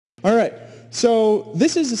So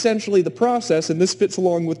this is essentially the process, and this fits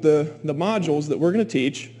along with the modules that we're going to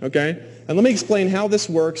teach, okay? And let me explain how this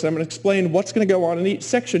works. I'm going to explain what's going to go on in each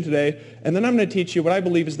section today, and then I'm going to teach you what I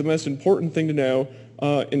believe is the most important thing to know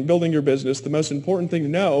in building your business, the most important thing to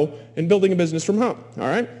know in building a business from home, all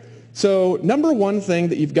right? So number one thing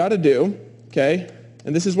that you've got to do, okay,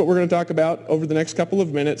 and this is what we're going to talk about over the next couple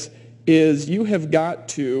of minutes, is you have got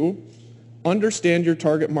to understand your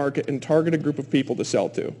target market and target a group of people to sell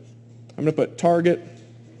to. I'm going to put target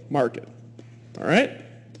market. All right?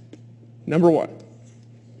 Number one.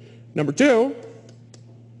 Number two,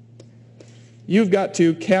 you've got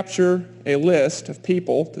to capture a list of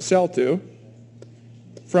people to sell to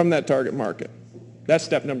from that target market. That's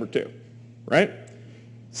step number two, right?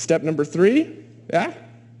 Step number three, yeah?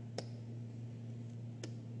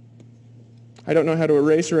 I don't know how to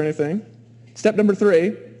erase or anything. Step number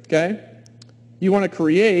three, okay? You want to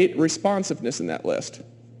create responsiveness in that list.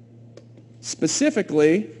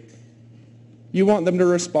 Specifically, you want them to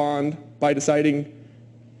respond by deciding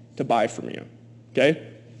to buy from you,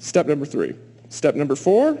 okay? Step number three. Step number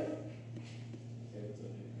four,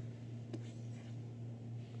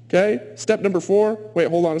 okay? Step number four, wait,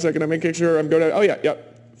 hold on a second, I'm making sure I'm going to, oh yeah,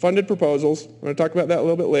 funded proposals. I'm going to talk about that a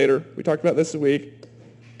little bit later. We talked about this a week,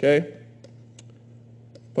 okay?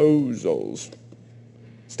 Proposals.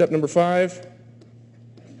 Step number five,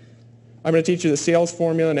 I'm going to teach you the sales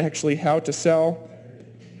formula and actually how to sell.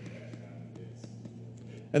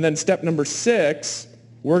 And then step number six,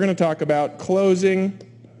 we're going to talk about closing,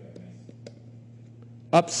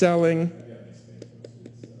 upselling,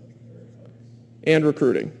 and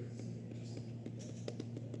recruiting.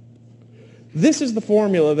 This is the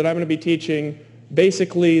formula that I'm going to be teaching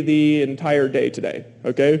basically the entire day today,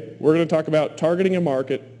 okay? We're going to talk about targeting a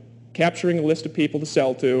market, capturing a list of people to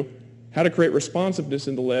sell to, how to create responsiveness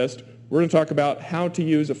in the list. We're going to talk about how to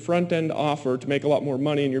use a front-end offer to make a lot more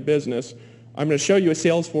money in your business. I'm going to show you a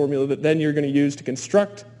sales formula that then you're going to use to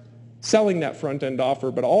construct selling that front-end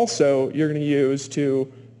offer, but also you're going to use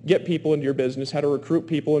to get people into your business, how to recruit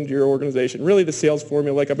people into your organization. Really, the sales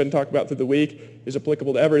formula, like I've been talking about through the week, is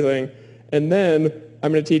applicable to everything. And then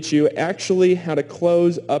I'm going to teach you actually how to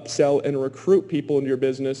close, upsell, and recruit people into your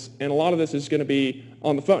business. And a lot of this is going to be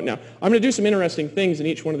on the phone. Now, I'm going to do some interesting things in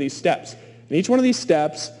each one of these steps. In each one of these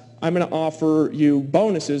steps, I'm going to offer you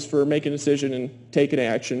bonuses for making a decision and taking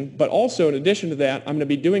action. But also, in addition to that, I'm going to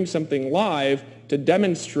be doing something live to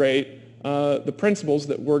demonstrate the principles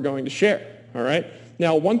that we're going to share. All right?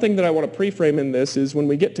 Now, one thing that I want to pre-frame in this is when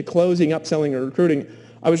we get to closing, upselling, and recruiting,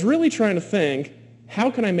 I was really trying to think,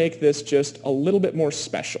 how can I make this just a little bit more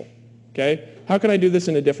special? Okay? How can I do this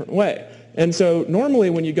in a different way? And so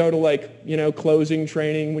normally when you go to closing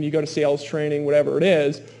training, when you go to sales training, whatever it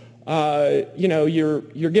is,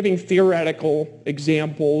 you're giving theoretical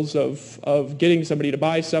examples of getting somebody to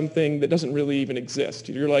buy something that doesn't really even exist.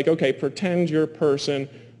 You're like, okay, pretend you're a person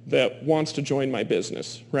that wants to join my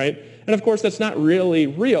business, right? And of course, that's not really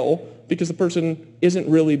real because the person isn't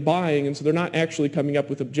really buying, and so they're not actually coming up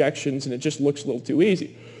with objections, and it just looks a little too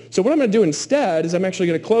easy. So what I'm going to do instead is I'm actually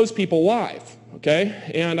going to close people live,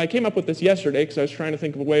 okay? And I came up with this yesterday because I was trying to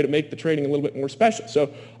think of a way to make the training a little bit more special.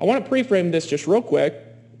 So I want to pre-frame this just real quick,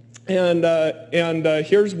 and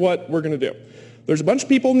here's what we're going to do. There's a bunch of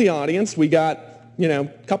people in the audience. We got, a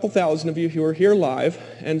couple thousand of you who are here live,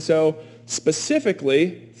 and so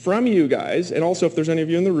specifically from you guys, and also if there's any of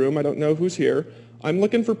you in the room, I don't know who's here, I'm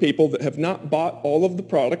looking for people that have not bought all of the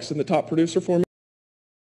products in the top producer formula.